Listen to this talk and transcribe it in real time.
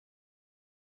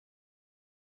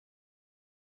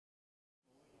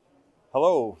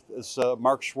Hello, this is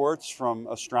Mark Schwartz from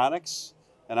Astronics,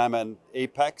 and I'm at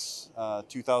Apex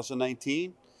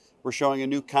 2019. We're showing a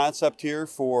new concept here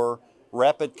for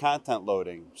rapid content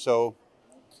loading. So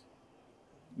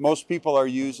most people are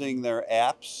using their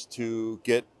apps to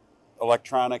get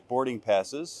electronic boarding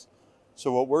passes.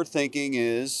 So what we're thinking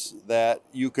is that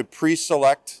you could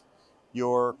pre-select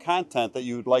your content that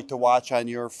you would like to watch on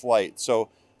your flight. So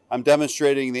I'm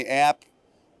demonstrating the app,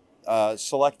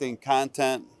 selecting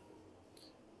content,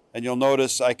 and you'll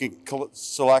notice I can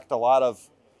select a lot of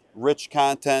rich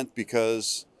content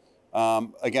because,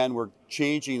 again, we're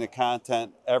changing the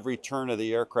content every turn of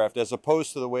the aircraft as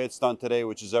opposed to the way it's done today,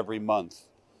 which is every month.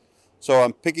 So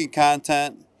I'm picking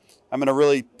content. I'm going to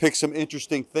really pick some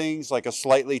interesting things like a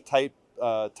slightly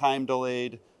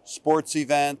time-delayed sports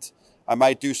event. I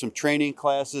might do some training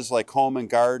classes like home and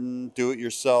garden, do it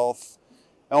yourself.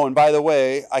 Oh, and by the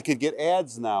way, I could get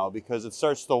ads now because it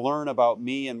starts to learn about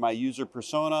me and my user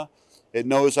persona. It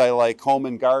knows I like home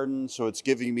and garden, so it's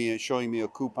showing me a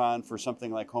coupon for something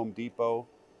like Home Depot.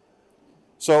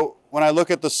 So when I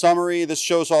look at the summary, this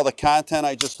shows all the content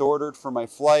I just ordered for my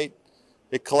flight.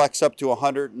 It collects up to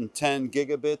 110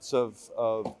 gigabits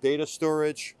of data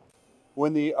storage.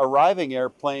 When the arriving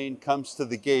airplane comes to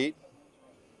the gate,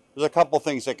 there's a couple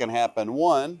things that can happen.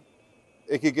 One,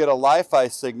 it could get a LiFi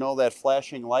signal, that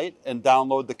flashing light, and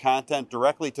download the content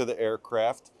directly to the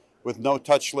aircraft with no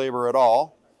touch labor at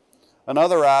all.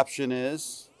 Another option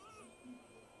is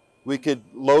we could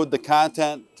load the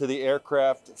content to the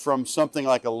aircraft from something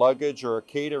like a luggage or a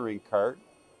catering cart.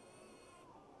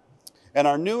 And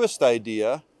our newest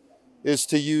idea is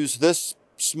to use this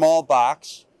small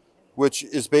box, which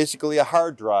is basically a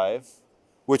hard drive,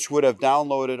 which would have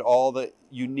downloaded all the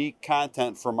unique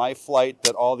content for my flight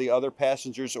that all the other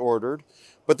passengers ordered.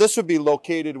 But this would be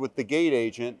located with the gate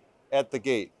agent at the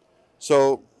gate.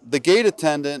 So the gate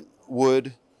attendant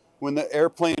would, when the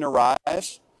airplane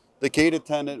arrives, the gate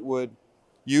attendant would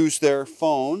use their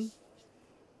phone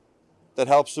that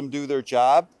helps them do their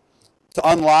job. To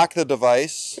unlock the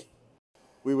device,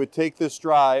 we would take this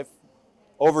drive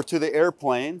over to the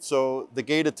airplane. So the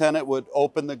gate attendant would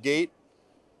open the gate,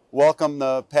 welcome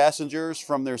the passengers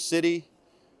from their city.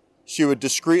 She would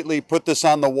discreetly put this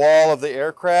on the wall of the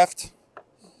aircraft.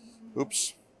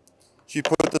 Oops. She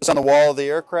put this on the wall of the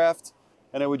aircraft,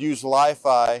 and it would use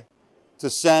LiFi to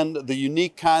send the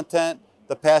unique content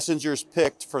the passengers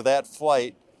picked for that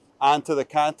flight onto the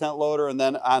content loader and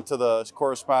then onto the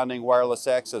corresponding wireless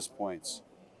access points.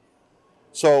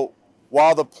 So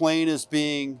while the plane is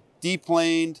being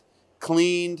deplaned,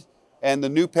 cleaned, and the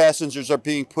new passengers are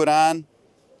being put on,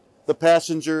 the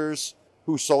passengers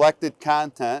who selected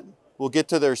content will get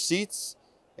to their seats,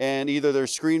 and either their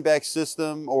ScreenBack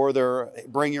system or their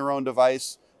bring your own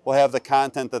device will have the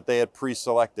content that they had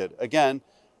pre-selected. Again,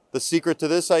 the secret to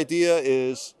this idea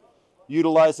is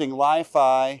utilizing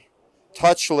LiFi,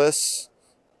 touchless,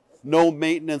 no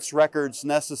maintenance records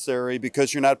necessary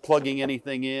because you're not plugging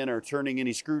anything in or turning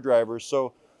any screwdrivers.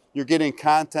 So you're getting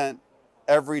content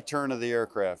every turn of the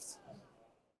aircraft.